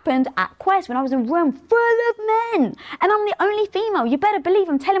has happened at Quest, when I was in a room full of men and I'm the only female, you better believe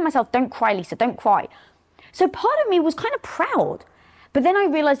I'm telling myself, don't cry, Lisa, don't cry. So part of me was kind of proud, but then I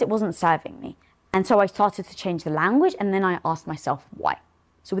realized it wasn't serving me. And so I started to change the language, and then I asked myself why.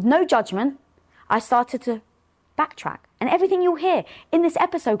 So with no judgment, I started to backtrack. And everything you'll hear in this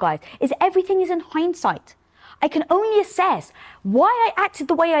episode, guys, is everything is in hindsight. I can only assess why I acted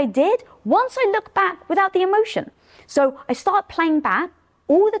the way I did once I look back without the emotion. So I start playing back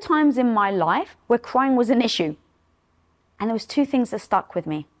all the times in my life where crying was an issue. And there was 2 things that stuck with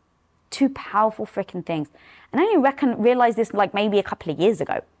me. 2 powerful freaking things. And I only realized this like maybe a couple of years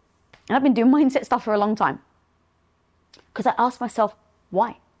ago. And I've been doing mindset stuff for a long time. Because I asked myself,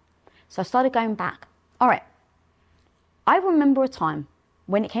 why? So I started going back. All right. I remember a time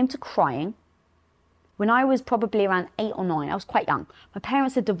when it came to crying, when I was probably around 8 or 9. I was quite young. My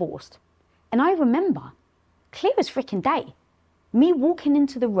parents had divorced. And I remember, clear as freaking day, me walking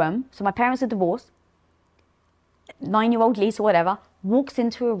into the room. So my parents had divorced. 9-year-old Lisa, whatever, walks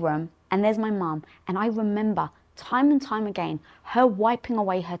into a room and there's my mum. And I remember time and time again, her wiping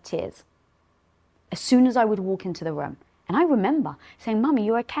away her tears as soon as I would walk into the room. And I remember saying, Mum, are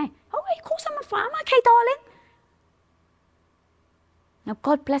you okay? Oh, of course I'm fine. I'm okay, darling. Now,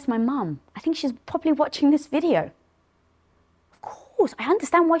 God bless my mum. I think she's probably watching this video. Of course, I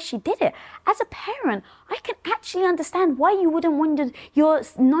understand why she did it. As a parent, I can actually understand why you wouldn't want your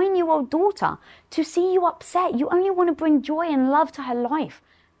 9-year-old daughter to see you upset. You only want to bring joy and love to her life.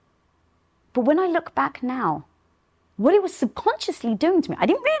 But when I look back now, what it was subconsciously doing to me, I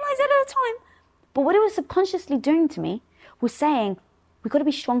didn't realize it at the time, but what it was subconsciously doing to me was saying, we've got to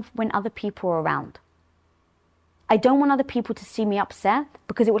be strong when other people are around. I don't want other people to see me upset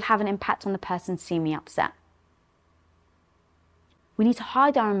because it will have an impact on the person seeing me upset. We need to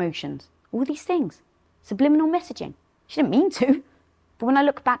hide our emotions, all these things. Subliminal messaging. She didn't mean to, but when I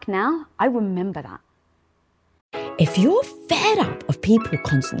look back now, I remember that. If you're fed up of people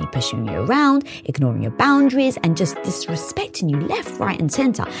constantly pushing you around, ignoring your boundaries, and just disrespecting you left, right, and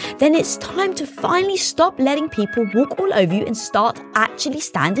center, then it's time to finally stop letting people walk all over you and start actually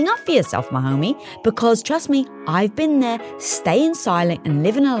standing up for yourself, my homie. Because trust me, I've been there, staying silent and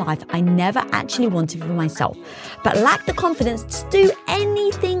living a life I never actually wanted for myself, but lacked the confidence to do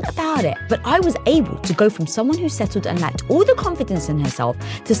anything about it. But I was able to go from someone who settled and lacked all the confidence in herself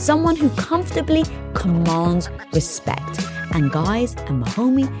to someone who comfortably commands respect. And guys, and my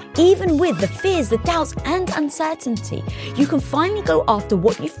homie, even with the fears, the doubts, and uncertainty, you can finally go after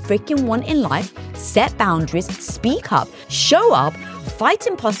what you freaking want in life, set boundaries, speak up, show up, fight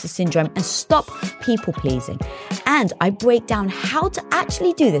imposter syndrome, and stop people pleasing. And I break down how to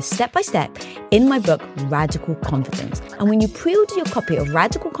actually do this step by step in my book, Radical Confidence. And when you pre-order your copy of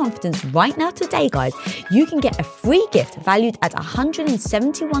Radical Confidence right now today, guys, you can get a free gift valued at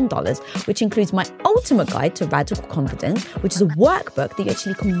 $171, which includes my ultimate guide to Radical Confidence, which is a workbook that you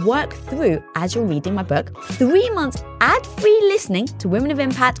actually can work through as you're reading my book, 3 months ad-free listening to Women of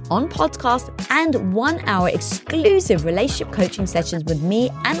Impact on podcast, and 1-hour exclusive relationship coaching sessions with me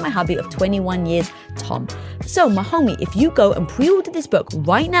and my hubby of 21 years, Tom. So my homie, if you go and pre-order this book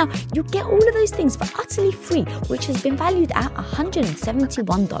right now, you get all of those things for utterly free, which has been valued at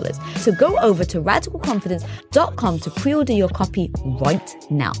 $171. So go over to radicalconfidence.com to pre-order your copy right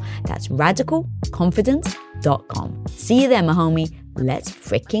now. That's radicalconfidence.com. See you there, my homie. Let's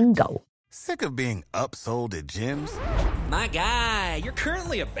freaking go. Sick of being upsold at gyms? My guy, you're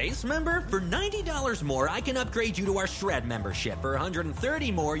currently a base member? For $90 more, I can upgrade you to our Shred membership. For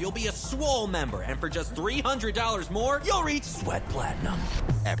 $130 more, you'll be a Swole member. And for just $300 more, you'll reach Sweat Platinum.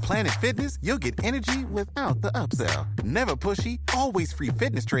 At Planet Fitness, you'll get energy without the upsell. Never pushy, always free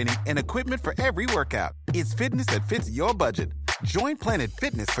fitness training and equipment for every workout. It's fitness that fits your budget. Join Planet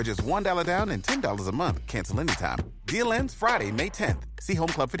Fitness for just $1 down and $10 a month. Cancel anytime. Deal ends Friday, May 10th. See Home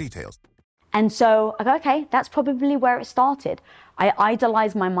Club for details. And so I go, okay, that's probably where it started. I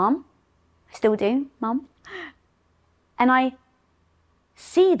idolized my mum. I still do, mum. And I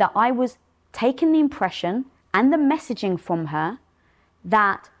see that I was taken the impression and the messaging from her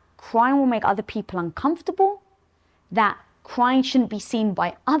that crying will make other people uncomfortable, that crying shouldn't be seen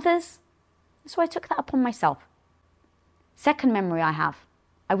by others. So I took that upon myself. Second memory I have,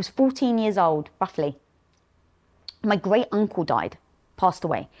 I was 14 years old, roughly. My great uncle died, passed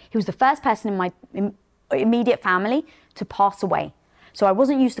away. He was the first person in my immediate family to pass away. So I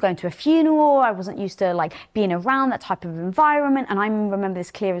wasn't used to going to a funeral. I wasn't used to like being around that type of environment. And I remember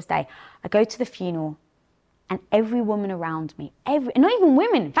this clear as day. I go to the funeral and every woman around me, not even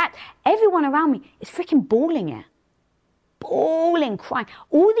women, in fact, everyone around me is freaking bawling it. Bawling, crying.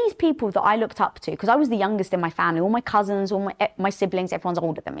 All these people that I looked up to, because I was the youngest in my family, all my cousins, all my siblings, everyone's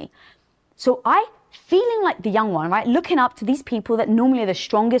older than me. So I, feeling like the young one, right, looking up to these people that normally are the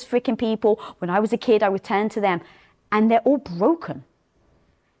strongest freaking people. When I was a kid, I would turn to them and they're all broken.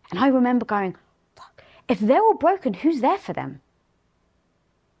 And I remember going, fuck, if they're all broken, who's there for them?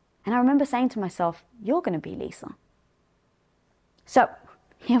 And I remember saying to myself, you're going to be Lisa. So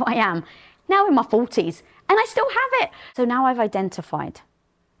here I am, now in my 40s, and I still have it. So now I've identified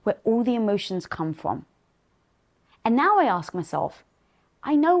where all the emotions come from. And now I ask myself,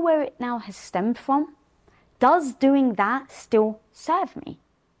 I know where it now has stemmed from. Does doing that still serve me?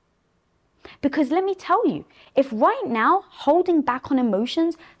 Because let me tell you, if right now holding back on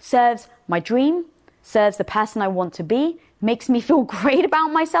emotions serves my dream, serves the person I want to be, makes me feel great about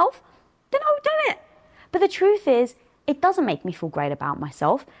myself, then I'll do it. But the truth is, it doesn't make me feel great about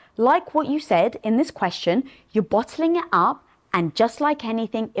myself. Like what you said in this question, you're bottling it up, and just like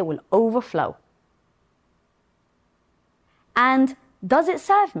anything, it will overflow. And does it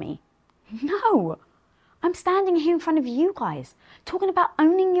serve me? No. I'm standing here in front of you guys, talking about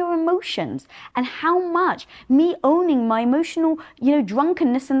owning your emotions and how much me owning my emotional,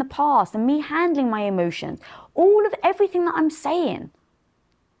 drunkenness in the past and me handling my emotions, all of everything that I'm saying.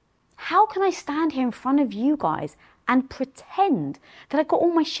 How can I stand here in front of you guys and pretend that I got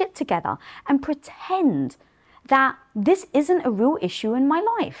all my shit together and pretend that this isn't a real issue in my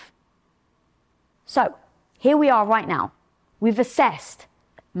life? So here we are right now. We've assessed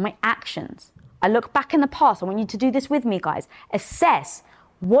my actions. I look back in the past. I want you to do this with me, guys. Assess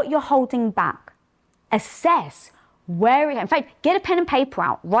what you're holding back. Assess where in fact, get a pen and paper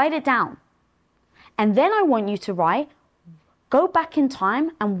out. Write it down. And then I want you to write, go back in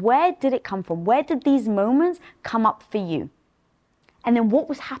time and where did it come from? Where did these moments come up for you? And then what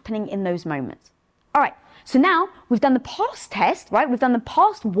was happening in those moments? All right. So now we've done the past test, right? We've done the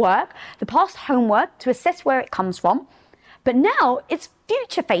past work, the past homework to assess where it comes from. But now it's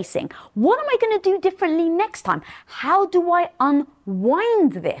future facing. What am I going to do differently next time? How do I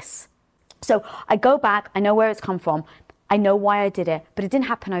unwind this? So I go back, I know where it's come from. I know why I did it, but it didn't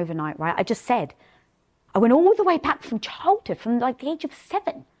happen overnight, right? I just said, I went all the way back from childhood, from like the age of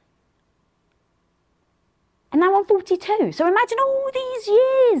 7. And now I'm 42. So imagine all these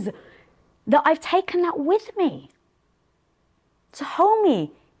years that I've taken that with me. So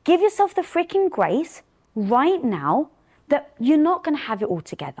homie, give yourself the freaking grace right now that you're not going to have it all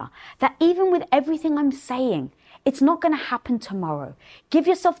together. That even with everything I'm saying, it's not going to happen tomorrow. Give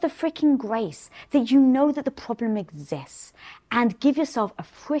yourself the freaking grace that you know that the problem exists. And give yourself a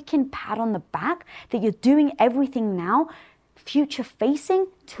freaking pat on the back that you're doing everything now, future facing,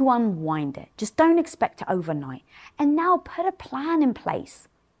 to unwind it. Just don't expect it overnight. And now put a plan in place.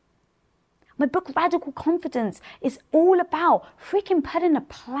 My book, Radical Confidence, is all about freaking putting a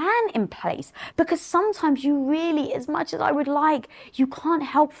plan in place. Because sometimes you really, as much as I would like, you can't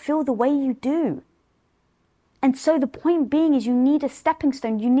help feel the way you do. And so the point being is you need a stepping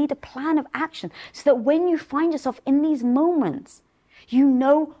stone. You need a plan of action so that when you find yourself in these moments, you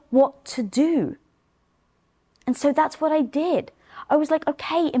know what to do. And so that's what I did. I was like,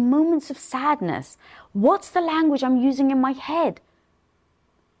 okay, in moments of sadness, what's the language I'm using in my head?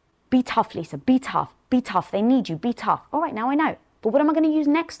 Be tough, Lisa. Be tough. Be tough. They need you. Be tough. All right, now I know. But what am I going to use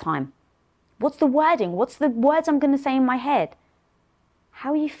next time? What's the wording? What's the words I'm going to say in my head?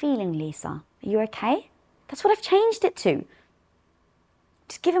 How are you feeling, Lisa? Are you okay? That's what I've changed it to.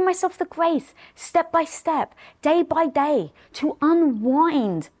 Just giving myself the grace, step by step, day by day, to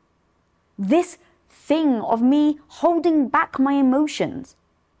unwind this thing of me holding back my emotions.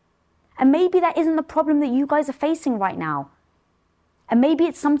 And maybe that isn't the problem that you guys are facing right now. And maybe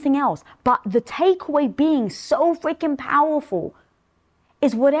it's something else. But the takeaway being so freaking powerful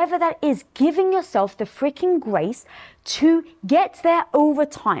is whatever that is, giving yourself the freaking grace to get there over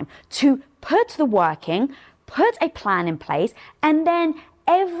time, to put the work in, put a plan in place, and then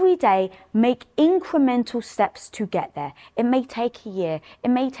every day make incremental steps to get there. It may take a year. It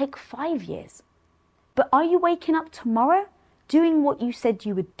may take 5 years. But are you waking up tomorrow, doing what you said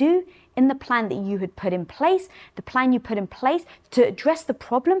you would do in the plan that you had put in place, the plan you put in place to address the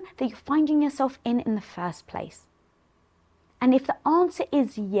problem that you're finding yourself in the first place? And if the answer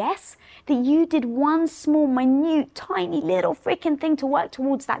is yes, that you did one small, minute, tiny little freaking thing to work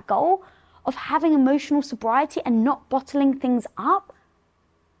towards that goal of having emotional sobriety and not bottling things up,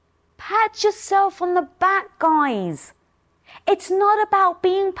 pat yourself on the back, guys. It's not about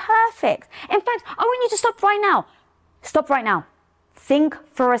being perfect. In fact, I want you to stop right now. Stop right now. Think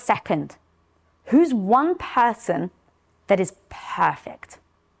for a second. Who's one person that is perfect?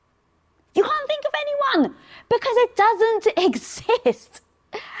 You can't think of anyone because it doesn't exist.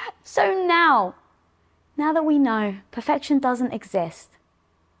 So now that we know perfection doesn't exist,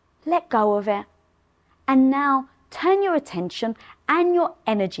 let go of it. And now turn your attention and your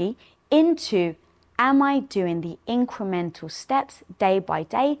energy into, am I doing the incremental steps day by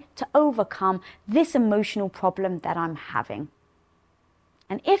day to overcome this emotional problem that I'm having?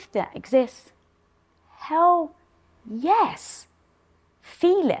 And if that exists, hell yes.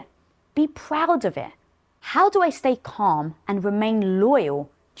 Feel it. Be proud of it. How do I stay calm and remain loyal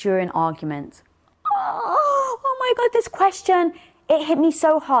during arguments? Oh my God, this question, it hit me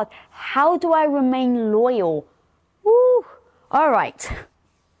so hard. How do I remain loyal? Woo. All right.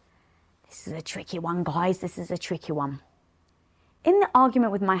 This is a tricky one, guys. This is a tricky one. In the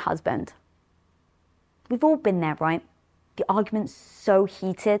argument with my husband, we've all been there, right? The argument's so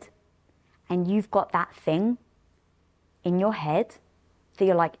heated and you've got that thing in your head that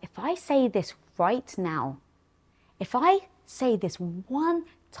you're like, if I say this right now, if I say this one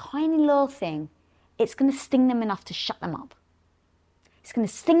tiny little thing, it's going to sting them enough to shut them up. It's going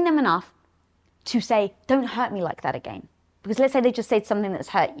to sting them enough to say, don't hurt me like that again. Because let's say they just said something that's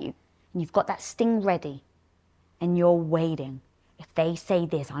hurt you and you've got that sting ready and you're waiting. If they say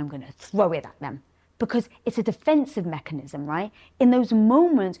this, I'm going to throw it at them. Because it's a defensive mechanism, right? In those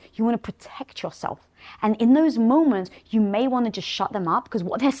moments, you want to protect yourself. And in those moments, you may want to just shut them up because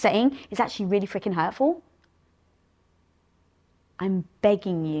what they're saying is actually really freaking hurtful. I'm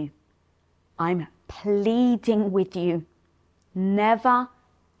begging you. I'm pleading with you. Never,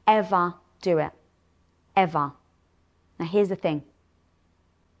 ever do it. Ever. Now, here's the thing.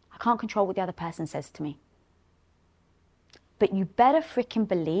 I can't control what the other person says to me. But you better freaking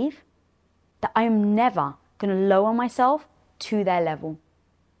believe that I am never going to lower myself to their level.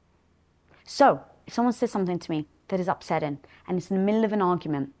 So, if someone says something to me that is upsetting and it's in the middle of an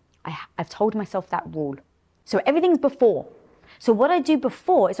argument, I've told myself that rule. So everything's before. So what I do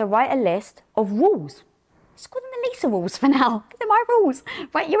before is I write a list of rules. Let's call them the Lisa rules for now. They're my rules.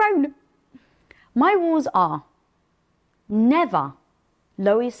 Write your own. My rules are never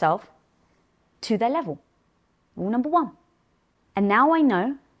lower yourself to their level. Rule number 1. And now I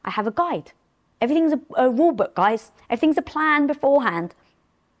know I have a guide. Everything's a rule book, guys. Everything's a plan beforehand.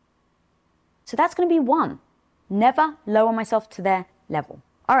 So that's going to be 1. Never lower myself to their level.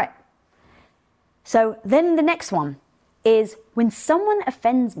 All right. So then the next one is when someone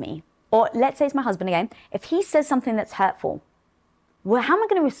offends me, or let's say it's my husband again, if he says something that's hurtful, well, how am I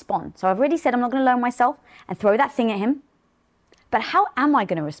going to respond? So I've already said I'm not going to lower myself and throw that thing at him. But how am I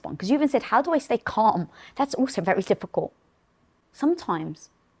going to respond? Because you even said, how do I stay calm? That's also very difficult. Sometimes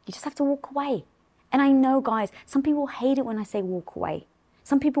you just have to walk away. And I know, guys, some people hate it when I say walk away.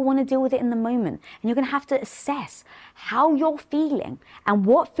 Some people want to deal with it in the moment. And you're going to have to assess how you're feeling and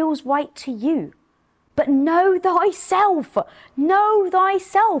what feels right to you. But know thyself. Know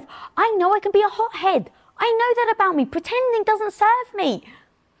thyself. I know I can be a hothead. I know that about me. Pretending doesn't serve me.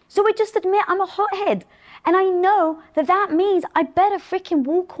 So I just admit I'm a hothead. And I know that that means I better freaking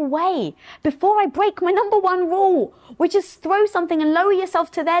walk away before I break my number 1 rule, which is throw something and lower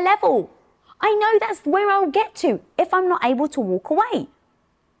yourself to their level. I know that's where I'll get to if I'm not able to walk away.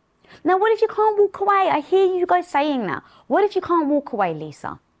 Now, what if you can't walk away? I hear you guys saying that. What if you can't walk away,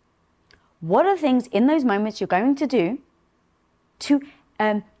 Lisa? What are the things in those moments you're going to do to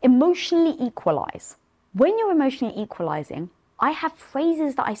emotionally equalize? When you're emotionally equalizing, I have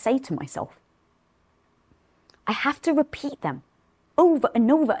phrases that I say to myself. I have to repeat them over and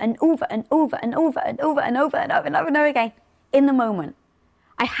over and over and over and over and over and over and over and over and over again in the moment.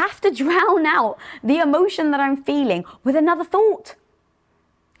 I have to drown out the emotion that I'm feeling with another thought.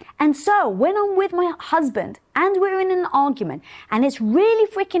 And so when I'm with my husband and we're in an argument and it's really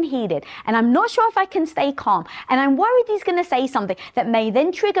freaking heated and I'm not sure if I can stay calm and I'm worried he's going to say something that may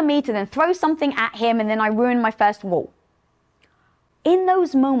then trigger me to then throw something at him and then I ruin my first rule. In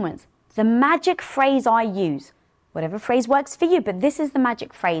those moments, the magic phrase I use, whatever phrase works for you, but this is the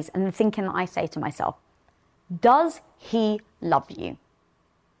magic phrase and the thinking that I say to myself. Does he love you?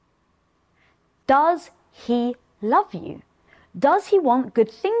 Does he love you? Does he want good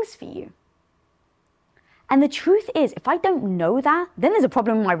things for you? And the truth is, if I don't know that, then there's a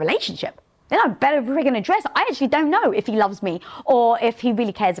problem in my relationship. Then I better freaking address it. I actually don't know if he loves me or if he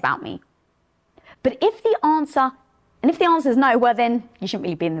really cares about me. But if the answer is no, well then you shouldn't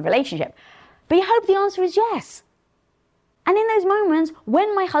really be in the relationship. But you hope the answer is yes. And in those moments,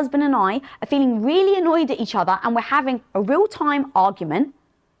 when my husband and I are feeling really annoyed at each other and we're having a real-time argument,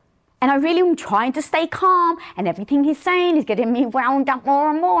 and I really am trying to stay calm, and everything he's saying is getting me wound up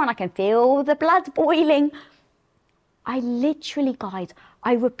more and more, and I can feel the blood boiling. I literally, guys,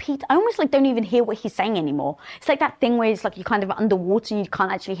 I repeat, I almost like don't even hear what he's saying anymore. It's like that thing where it's like you're kind of underwater and you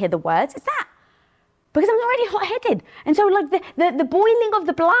can't actually hear the words. It's that. Because I'm already hot-headed. And so like the boiling of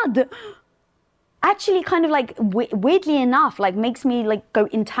the blood actually kind of like weirdly enough, like makes me like go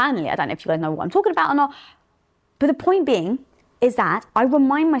internally. I don't know if you guys know what I'm talking about or not. But the point being, is that I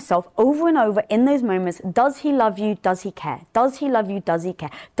remind myself over and over in those moments, does he love you? Does he care? Does he love you? Does he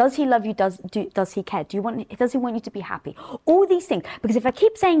care? Does he love you? Does he care? Does he want you to be happy? All these things. Because if I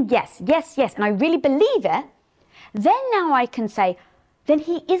keep saying yes, yes, yes, and I really believe it, then now I can say, then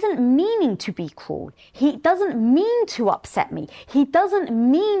he isn't meaning to be cruel. He doesn't mean to upset me. He doesn't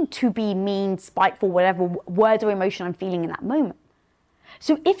mean to be mean, spiteful, whatever word or emotion I'm feeling in that moment.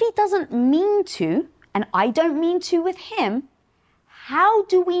 So if he doesn't mean to, and I don't mean to with him, how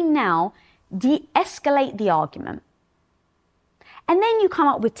do we now de-escalate the argument? And then you come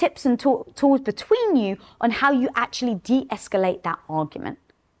up with tips and tools between you on how you actually de-escalate that argument.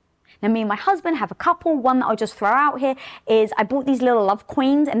 Now, me and my husband have a couple. One that I'll just throw out here is I bought these little love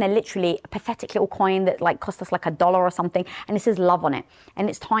coins, and they're literally a pathetic little coin that like cost us like $1 or something, and it says love on it, and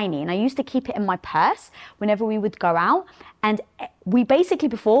it's tiny. And I used to keep it in my purse whenever we would go out. And we basically,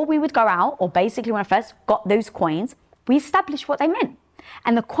 before we would go out, or basically when I first got those coins, we established what they meant.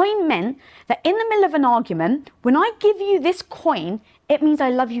 And the coin meant that in the middle of an argument, when I give you this coin, it means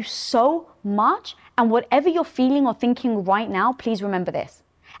I love you so much. And whatever you're feeling or thinking right now, please remember this.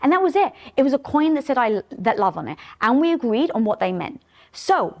 And that was it. It was a coin that said that love on it. And we agreed on what they meant.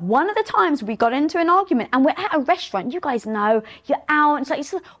 So one of the times we got into an argument and we're at a restaurant, you guys know, you're out.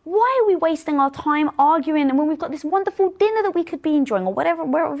 It's like, why are we wasting our time arguing? And when we've got this wonderful dinner that we could be enjoying or whatever,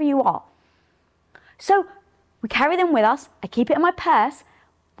 wherever you are. So we carry them with us. I keep it in my purse.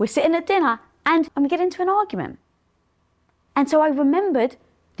 We're sitting at dinner and we get into an argument. And so I remembered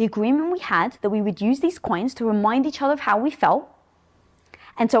the agreement we had that we would use these coins to remind each other of how we felt.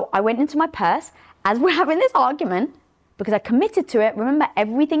 And so I went into my purse as we're having this argument because I committed to it. Remember,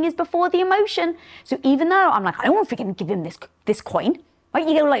 everything is before the emotion. So even though I'm like, I don't want to freaking give him this coin, right?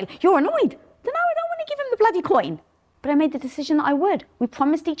 You go like, you're annoyed. No, I don't want to give him the bloody coin. But I made the decision that I would. We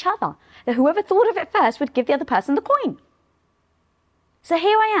promised each other that whoever thought of it first would give the other person the coin. So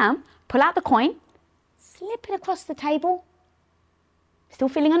here I am, pull out the coin, slip it across the table. Still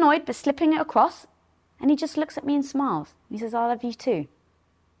feeling annoyed, but slipping it across. And he just looks at me and smiles. He says, I love you too.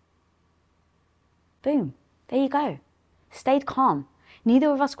 Boom. There you go. Stayed calm.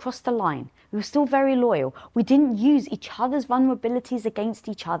 Neither of us crossed the line. We were still very loyal. We didn't use each other's vulnerabilities against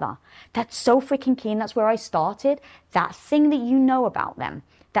each other. That's so freaking key, and that's where I started. That thing that you know about them,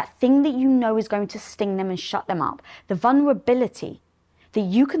 that thing that you know is going to sting them and shut them up, the vulnerability that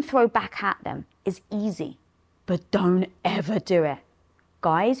you can throw back at them is easy, but don't ever do it.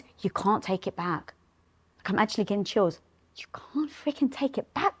 Guys, you can't take it back. Like, I'm actually getting chills. You can't freaking take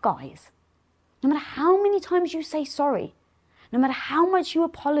it back, guys. No matter how many times you say sorry, no matter how much you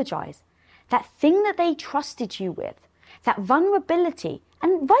apologize, that thing that they trusted you with, that vulnerability,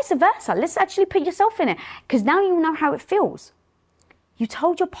 and vice versa, let's actually put yourself in it, because now you know how it feels. You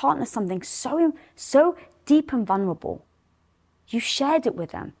told your partner something so deep and vulnerable. You shared it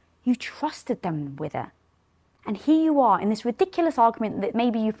with them. You trusted them with it. And here you are in this ridiculous argument that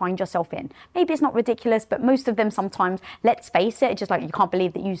maybe you find yourself in. Maybe it's not ridiculous, but most of them sometimes, let's face it, it's just like you can't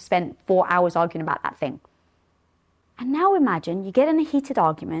believe that you spent 4 hours arguing about that thing. And now imagine you get in a heated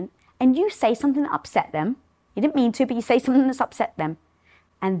argument and you say something that upset them. You didn't mean to, but you say something that's upset them.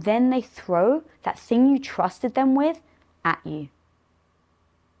 And then they throw that thing you trusted them with at you.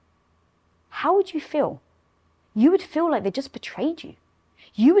 How would you feel? You would feel like they just betrayed you.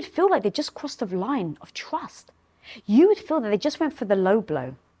 You would feel like they just crossed a line of trust. You would feel that they just went for the low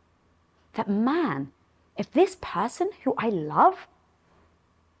blow. That, man, if this person who I love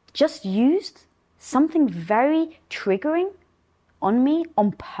just used something very triggering on me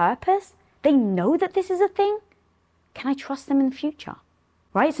on purpose, they know that this is a thing, can I trust them in the future?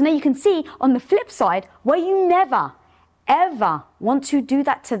 Right? So now you can see on the flip side where you never, ever want to do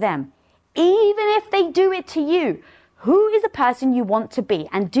that to them. Even if they do it to you, Who is the person you want to be?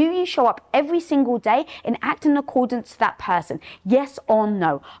 And do you show up every single day and act in accordance to that person? Yes or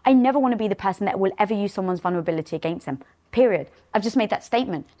no? I never want to be the person that will ever use someone's vulnerability against them. Period. I've just made that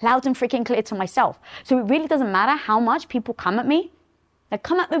statement loud and freaking clear to myself. So it really doesn't matter how much people come at me. Like,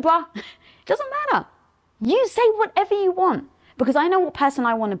 come at me, bruh. It doesn't matter. You say whatever you want. Because I know what person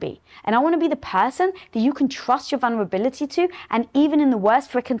I want to be. And I want to be the person that you can trust your vulnerability to. And even in the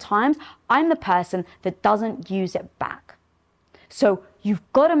worst freaking times, I'm the person that doesn't use it back. So you've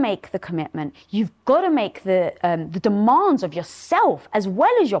got to make the commitment. You've got to make the demands of yourself as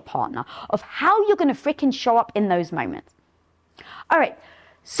well as your partner of how you're going to freaking show up in those moments. All right.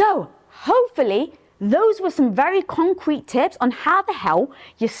 So hopefully those were some very concrete tips on how the hell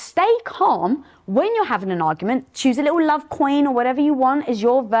you stay calm when you're having an argument. Choose a little love coin or whatever you want as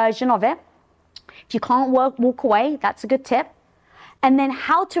your version of it. If you can't walk away, that's a good tip. And then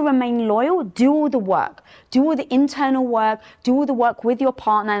how to remain loyal, do all the work. Do all the internal work, do all the work with your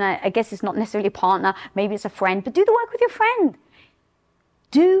partner. And I guess it's not necessarily a partner, maybe it's a friend, but do the work with your friend.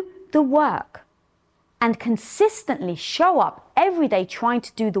 Do the work. And consistently show up every day trying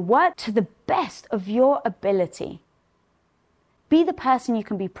to do the work to the best of your ability. Be the person you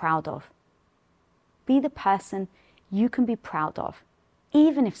can be proud of. Be the person you can be proud of,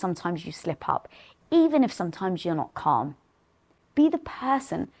 even if sometimes you slip up, even if sometimes you're not calm. Be the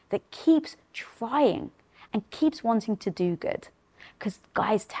person that keeps trying and keeps wanting to do good. Because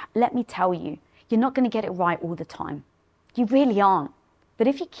guys, let me tell you, you're not going to get it right all the time. You really aren't. But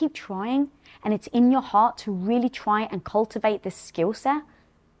if you keep trying and it's in your heart to really try and cultivate this skill set,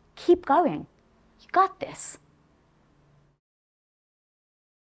 keep going. You got this.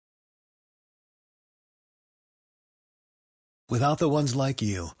 Without the ones like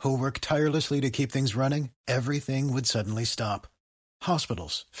you, who work tirelessly to keep things running, everything would suddenly stop.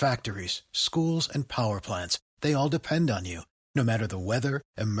 Hospitals, factories, schools, and power plants, they all depend on you. No matter the weather,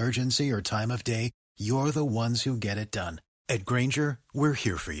 emergency, or time of day, you're the ones who get it done. At Grainger, we're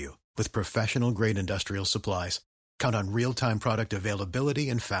here for you with professional-grade industrial supplies. Count on real-time product availability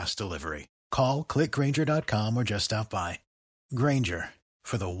and fast delivery. Call, click Grainger.com, or just stop by. Grainger,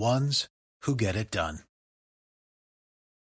 for the ones who get it done.